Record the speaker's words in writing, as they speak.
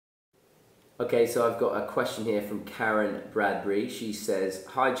Okay, so I've got a question here from Karen Bradbury. She says,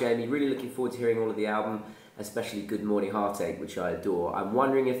 "Hi Jamie, really looking forward to hearing all of the album, especially Good Morning Heartache, which I adore. I'm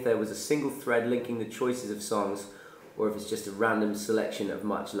wondering if there was a single thread linking the choices of songs, or if it's just a random selection of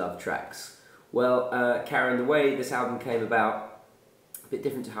much loved tracks." Well, Karen, the way this album came about, a bit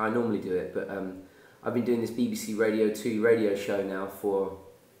different to how I normally do it, but I've been doing this BBC Radio 2 radio show now for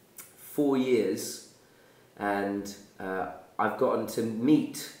 4 years, and I've gotten to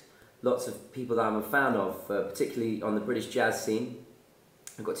meet lots of people that I'm a fan of, particularly on the British jazz scene.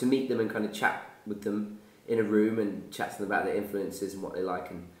 I've got to meet them and kind of chat with them in a room and chat to them about their influences and what they like.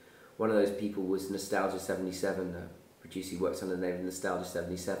 And one of those people was Nostalgia 77, a producer who works under the name of Nostalgia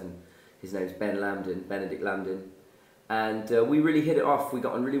 77. His name's Benedict Lambden. And we really hit it off. We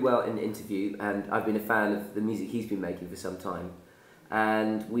got on really well in the interview, and I've been a fan of the music he's been making for some time.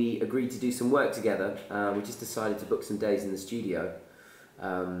 And we agreed to do some work together. We just decided to book some days in the studio.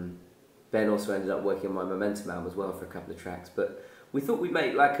 Ben also ended up working on my Momentum album as well for a couple of tracks, but we thought we'd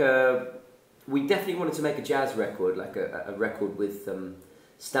make like we definitely wanted to make a jazz record, like a record with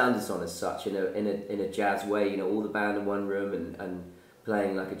standards on as such, in a jazz way, you know, all the band in one room and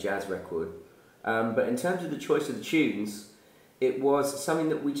playing like a jazz record. But in terms of the choice of the tunes, it was something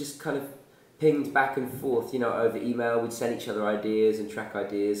that we just kind of pinged back and forth, you know, over email. We'd send each other ideas and track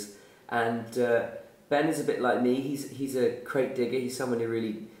ideas, and Ben is a bit like me. He's a crate digger. He's someone who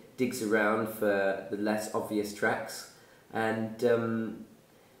really digs around for the less obvious tracks, and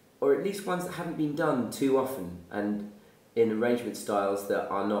or at least ones that haven't been done too often, and in arrangement styles that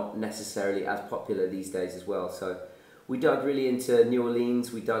are not necessarily as popular these days as well. So we dug really into New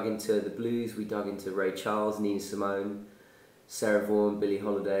Orleans, we dug into the blues, we dug into Ray Charles, Nina Simone, Sarah Vaughan, Billie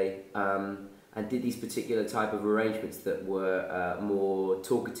Holiday, and did these particular type of arrangements that were more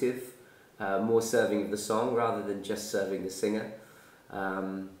talkative, more serving of the song rather than just serving the singer.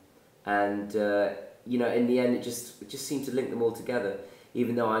 You know, in the end, it just seemed to link them all together.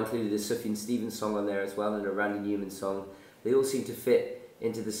 Even though I included a Sufjan Stevens song on there as well and a Randy Newman song, they all seemed to fit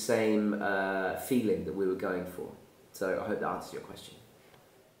into the same feeling that we were going for. So I hope that answers your question.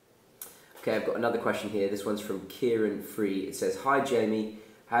 Okay, I've got another question here. This one's from Kieran Free. It says, "Hi Jamie,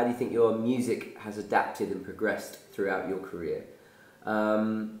 how do you think your music has adapted and progressed throughout your career?"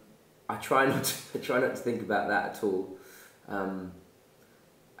 I try not to think about that at all.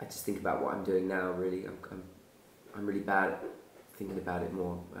 I just think about what I'm doing now. Really, I'm really bad at thinking about it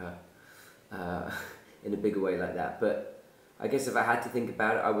more in a bigger way like that. But I guess if I had to think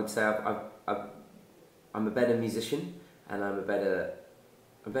about it, I would say I'm a better musician, and I'm a better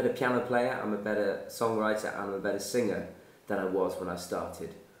piano player. I'm a better songwriter, and I'm a better singer than I was when I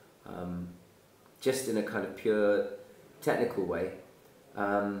started. Just in a kind of pure technical way.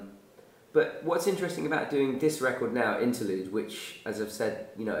 But what's interesting about doing this record now, Interlude, which, as I've said,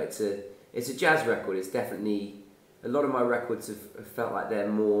 you know, it's a jazz record. It's definitely, a lot of my records have felt like they're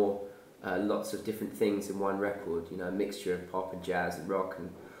more lots of different things in one record. You know, a mixture of pop and jazz and rock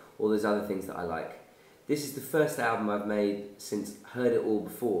and all those other things that I like. This is the first album I've made since Heard It All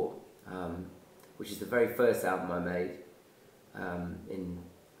Before, which is the very first album I made in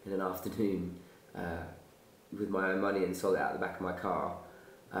an afternoon with my own money and sold it out the back of my car.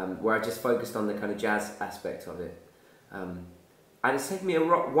 Where I just focused on the kind of jazz aspect of it. And it's taken me a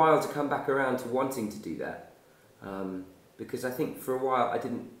while to come back around to wanting to do that. Because I think for a while I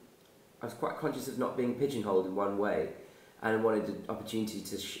was quite conscious of not being pigeonholed in one way, and wanted an opportunity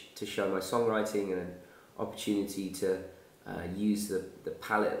to show my songwriting and an opportunity to use the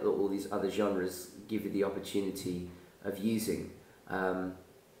palette that all these other genres give you the opportunity of using.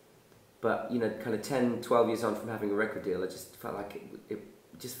 But you know, kind of 10, 12 years on from having a record deal, I just felt like it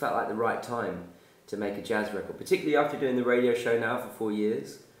just felt like the right time to make a jazz record, particularly after doing the radio show now for 4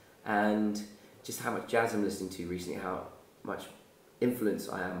 years, and just how much jazz I'm listening to recently, how much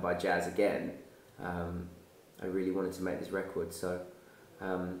influenced I am by jazz again. I really wanted to make this record, so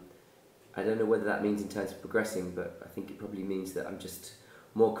I don't know whether that means in terms of progressing, but I think it probably means that I'm just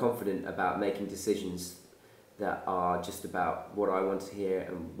more confident about making decisions that are just about what I want to hear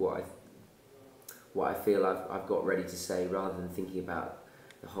and what I feel I've got ready to say, rather than thinking about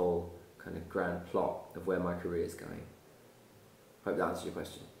the whole kind of grand plot of where my career is going. Hope that answers your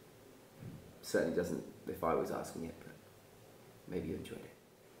question. Certainly doesn't if I was asking it, but maybe you enjoyed it.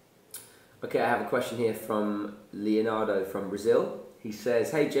 Okay, I have a question here from Leonardo from Brazil. He says,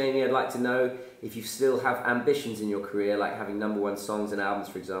 "Hey Jamie, I'd like to know if you still have ambitions in your career, like having #1 songs and albums,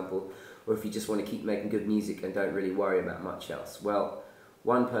 for example, or if you just want to keep making good music and don't really worry about much else." Well,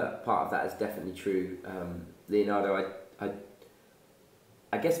 one part of that is definitely true. Leonardo,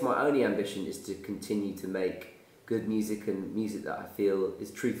 I guess my only ambition is to continue to make good music and music that I feel is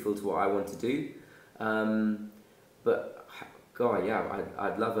truthful to what I want to do. But God, yeah,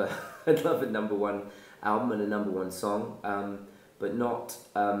 I'd love a I'd love a #1 album and a #1 song, but not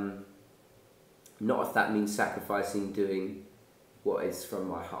if that means sacrificing doing what is from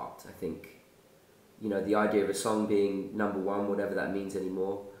my heart. I think, you know, the idea of a song being #1, whatever that means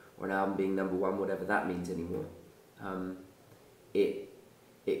anymore, or an album being #1, whatever that means anymore,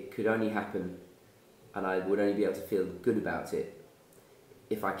 it could only happen, and I would only be able to feel good about it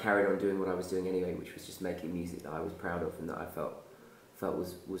if I carried on doing what I was doing anyway, which was just making music that I was proud of and that I felt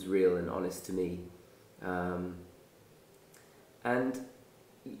was real and honest to me. And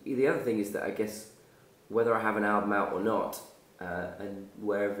the other thing is that I guess whether I have an album out or not, and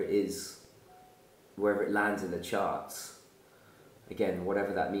wherever it lands in the charts, again,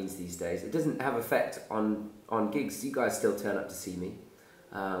 whatever that means these days, it doesn't have effect on gigs. You guys still turn up to see me,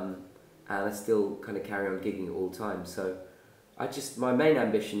 and I still kind of carry on gigging at all times. So my main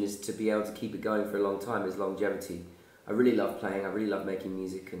ambition is to be able to keep it going for a long time, is longevity. I really love playing, I really love making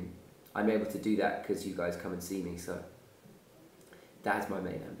music, and I'm able to do that because you guys come and see me, so that is my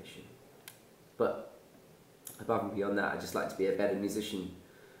main ambition. But above and beyond that, I just like to be a better musician.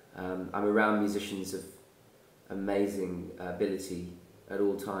 I'm around musicians of amazing ability at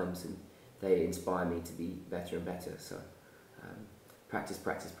all times, and they inspire me to be better and better, so practice,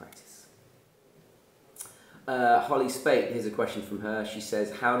 practice, practice. Holly Spate, here's a question from her. She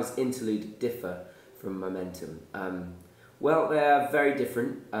says, how does Interlude differ from Momentum? Well, they are very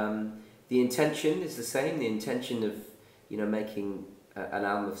different. The intention is the same, the intention of, you know, making an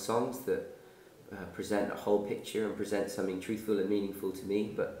album of songs that present a whole picture and present something truthful and meaningful to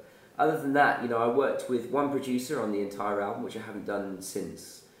me. But other than that, you know, I worked with one producer on the entire album, which I haven't done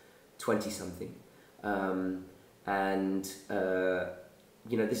since 20-something.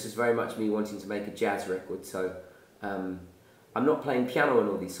 You know, this was very much me wanting to make a jazz record, so I'm not playing piano on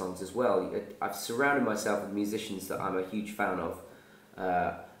all these songs as well. I've surrounded myself with musicians that I'm a huge fan of.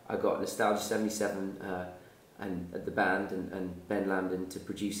 I got Nostalgia 77 and the band and Ben Lambden to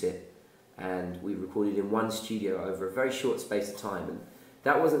produce it, and we recorded in one studio over a very short space of time. And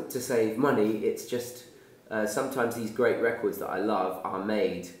that wasn't to save money, it's just sometimes these great records that I love are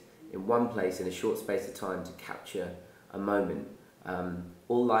made in one place in a short space of time to capture a moment.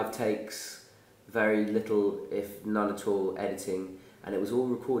 All live takes, very little, if none at all, editing, and it was all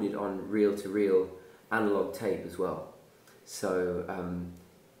recorded on reel-to-reel analog tape as well. So,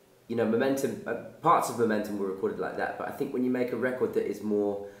 you know, Momentum, parts of Momentum were recorded like that, but I think when you make a record that is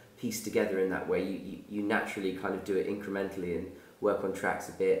more pieced together in that way, you naturally kind of do it incrementally and work on tracks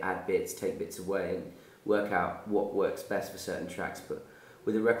a bit, add bits, take bits away, and work out what works best for certain tracks. But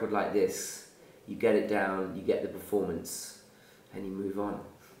with a record like this, you get it down, you get the performance, and you move on,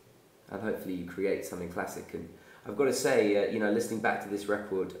 and hopefully you create something classic. And I've got to say, you know, listening back to this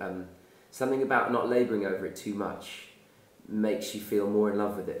record, something about not labouring over it too much makes you feel more in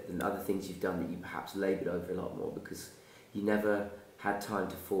love with it than other things you've done that you perhaps laboured over a lot more because you never had time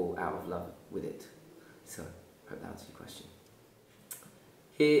to fall out of love with it. So, I hope that answers your question.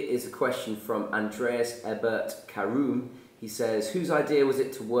 Here is a question from Andreas Ebert Karoum. He says, whose idea was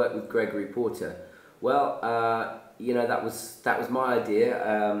it to work with Gregory Porter? Well, you know, that was my idea.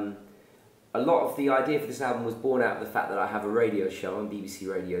 A lot of the idea for this album was born out of the fact that I have a radio show on BBC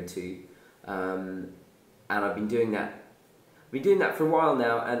Radio 2, and I've been doing that. For a while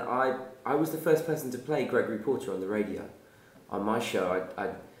now, and I was the first person to play Gregory Porter on the radio. On my show,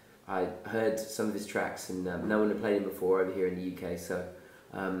 I heard some of his tracks, and no one had played him before over here in the UK, so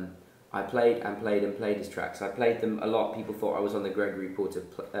I played and played and played his tracks. I played them a lot. People thought I was on the Gregory Porter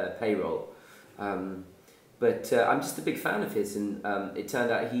payroll. But I'm just a big fan of his, and it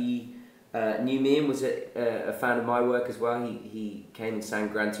turned out he knew me and was a fan of my work as well. He came and sang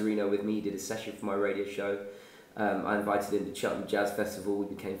Gran Torino with me. He did a session for my radio show. I invited him to Cheltenham Jazz Festival. We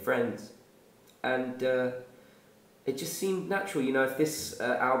became friends, and it just seemed natural. You know, if this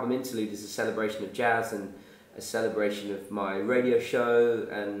album Interlude is a celebration of jazz and a celebration of my radio show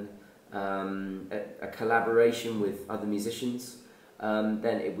and a collaboration with other musicians,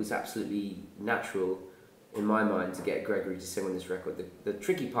 then it was absolutely natural in my mind to get Gregory to sing on this record. The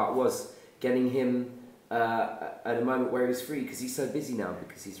tricky part was getting him at a moment where he was free, because he's so busy now,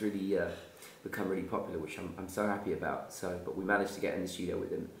 because he's really become really popular, which I'm so happy about. But we managed to get in the studio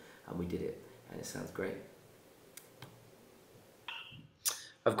with him, and we did it, and it sounds great.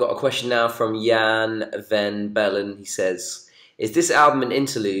 I've got a question now from Jan van Bellen. He says, is this album an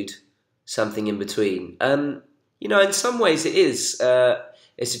interlude, something in between? You know, in some ways it is.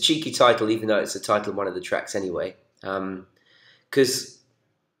 It's a cheeky title, even though it's the title of one of the tracks anyway. Because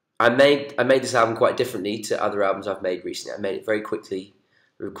I made this album quite differently to other albums I've made recently. I made it very quickly,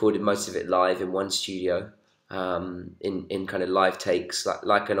 recorded most of it live in one studio, in kind of live takes,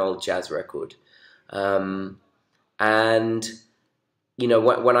 like an old jazz record. And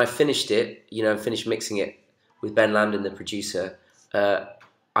when I finished it, finished mixing it with Ben Lambden, the producer,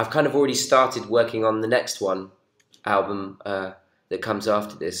 I've kind of already started working on the next album that comes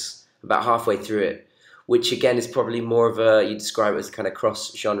after this, about halfway through it, which again is probably more of you describe it as a kind of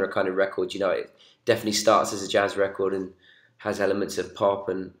cross-genre kind of record. It definitely starts as a jazz record and has elements of pop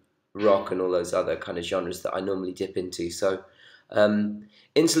and rock and all those other kind of genres that I normally dip into. So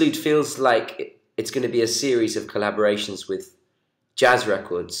Interlude feels like it's going to be a series of collaborations with jazz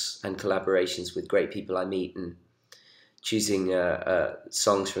records and collaborations with great people I meet, and choosing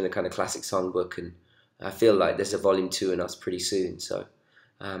songs from the kind of classic songbook. And I feel like there's a volume 2 in us pretty soon. So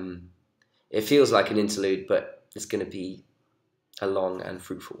it feels like an interlude, but it's going to be a long and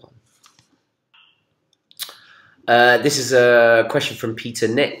fruitful one. This is a question from Peter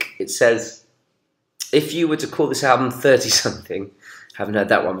Nick. It says, if you were to call this album 30-something, haven't heard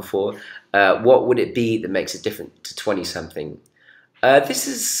that one before, what would it be that makes it different to 20-something? This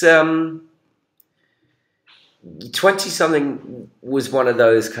is 20-something was one of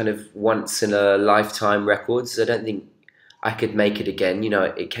those kind of once-in-a-lifetime records. I don't think I could make it again.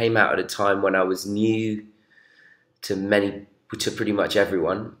 It came out at a time when I was new to pretty much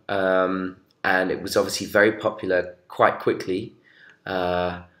everyone, and it was obviously very popular quite quickly.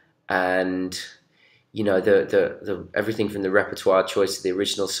 And the everything from the repertoire choice to the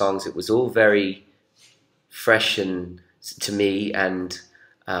original songs, it was all very fresh and to me, and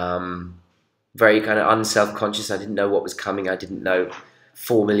very kind of unself-conscious. I didn't know what was coming. I didn't know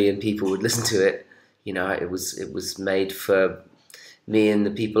 4 million people would listen to it. It was made for me and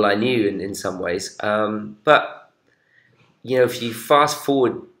the people I knew in some ways. But if you fast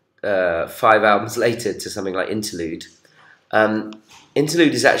forward 5 albums later to something like Interlude,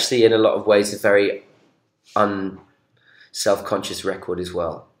 Interlude is actually in a lot of ways a very unself-conscious record as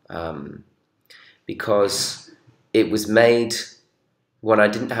well, because it was made when I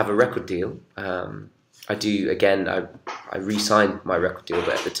didn't have a record deal. I re-signed my record deal,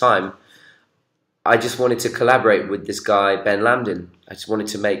 but at the time I just wanted to collaborate with this guy Ben Lambden. I just wanted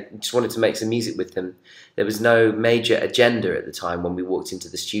to make some music with him. There was no major agenda at the time when we walked into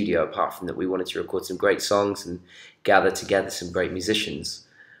the studio, apart from that we wanted to record some great songs and gather together some great musicians.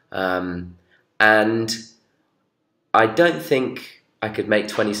 And I don't think I could make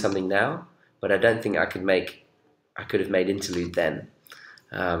 20-something now, but I don't think I could have made Interlude then.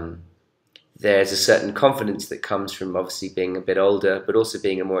 There's a certain confidence that comes from obviously being a bit older, but also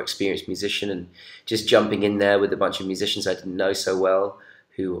being a more experienced musician and just jumping in there with a bunch of musicians I didn't know so well,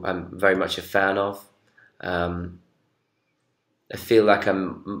 who I'm very much a fan of. I feel like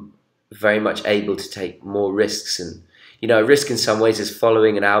I'm very much able to take more risks, and a risk in some ways is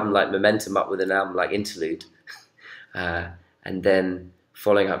following an album like Momentum up with an album like Interlude, and then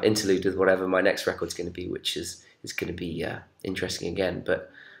following up Interlude with whatever my next record's going to be, which is going to be interesting again.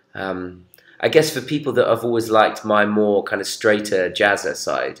 But I guess for people that have always liked my more kind of straighter jazzier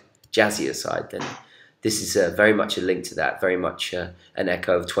side, then this is very much a link to that, very much an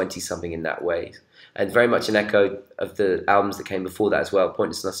echo of 20-something in that way, and very much an echo of the albums that came before that as well,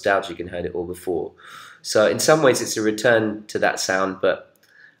 Pointless Nostalgic and Heard It All Before. So in some ways it's a return to that sound, but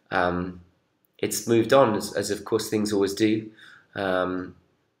it's moved on, as of course things always do. I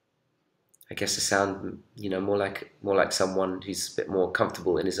guess a sound, more like someone who's a bit more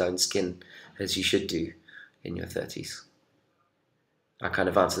comfortable in his own skin, as you should do in your 30s. I kind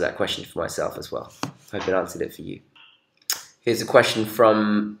of answered that question for myself as well. Hope it answered it for you. Here's a question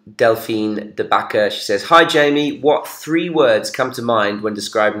from Delphine de Backer. She says, "Hi Jamie, what 3 words come to mind when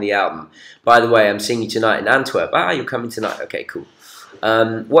describing the album? By the way, I'm seeing you tonight in Antwerp." Ah, you're coming tonight. Okay, cool.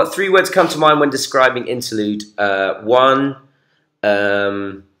 What 3 words come to mind when describing Interlude? One,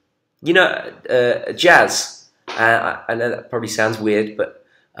 jazz. I know that probably sounds weird, but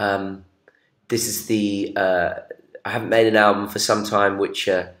this is I haven't made an album for some time which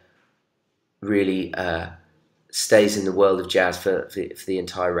really stays in the world of jazz for the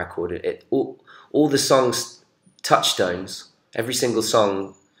entire record. All the songs, touchstones, every single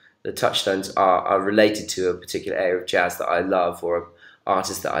song, the touchstones are related to a particular area of jazz that I love, or an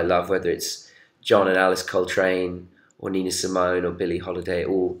artist that I love, whether it's John and Alice Coltrane or Nina Simone or Billie Holiday. It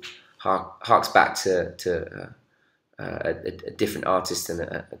all harks back to a different artist and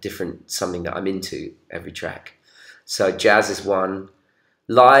a different something that I'm into every track. So jazz is one.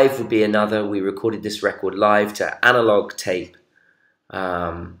 Live would be another. We recorded this record live to analog tape.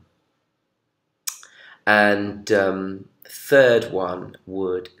 And third one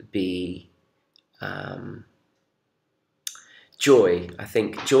would be joy. I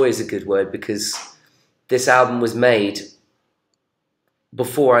think joy is a good word because this album was made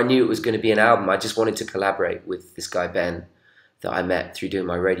before I knew it was going to be an album. I just wanted to collaborate with this guy Ben that I met through doing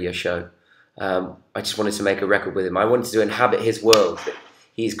my radio show. I just wanted to make a record with him. I wanted to inhabit his world that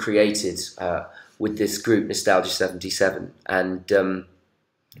he's created with this group, Nostalgia 77. And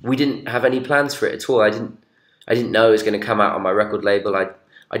we didn't have any plans for it at all. I didn't know it was going to come out on my record label.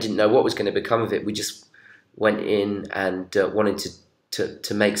 I didn't know what was going to become of it. We just went in and wanted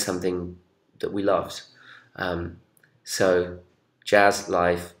to make something that we loved. So jazz,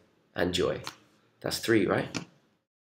 life, and joy. That's 3, right?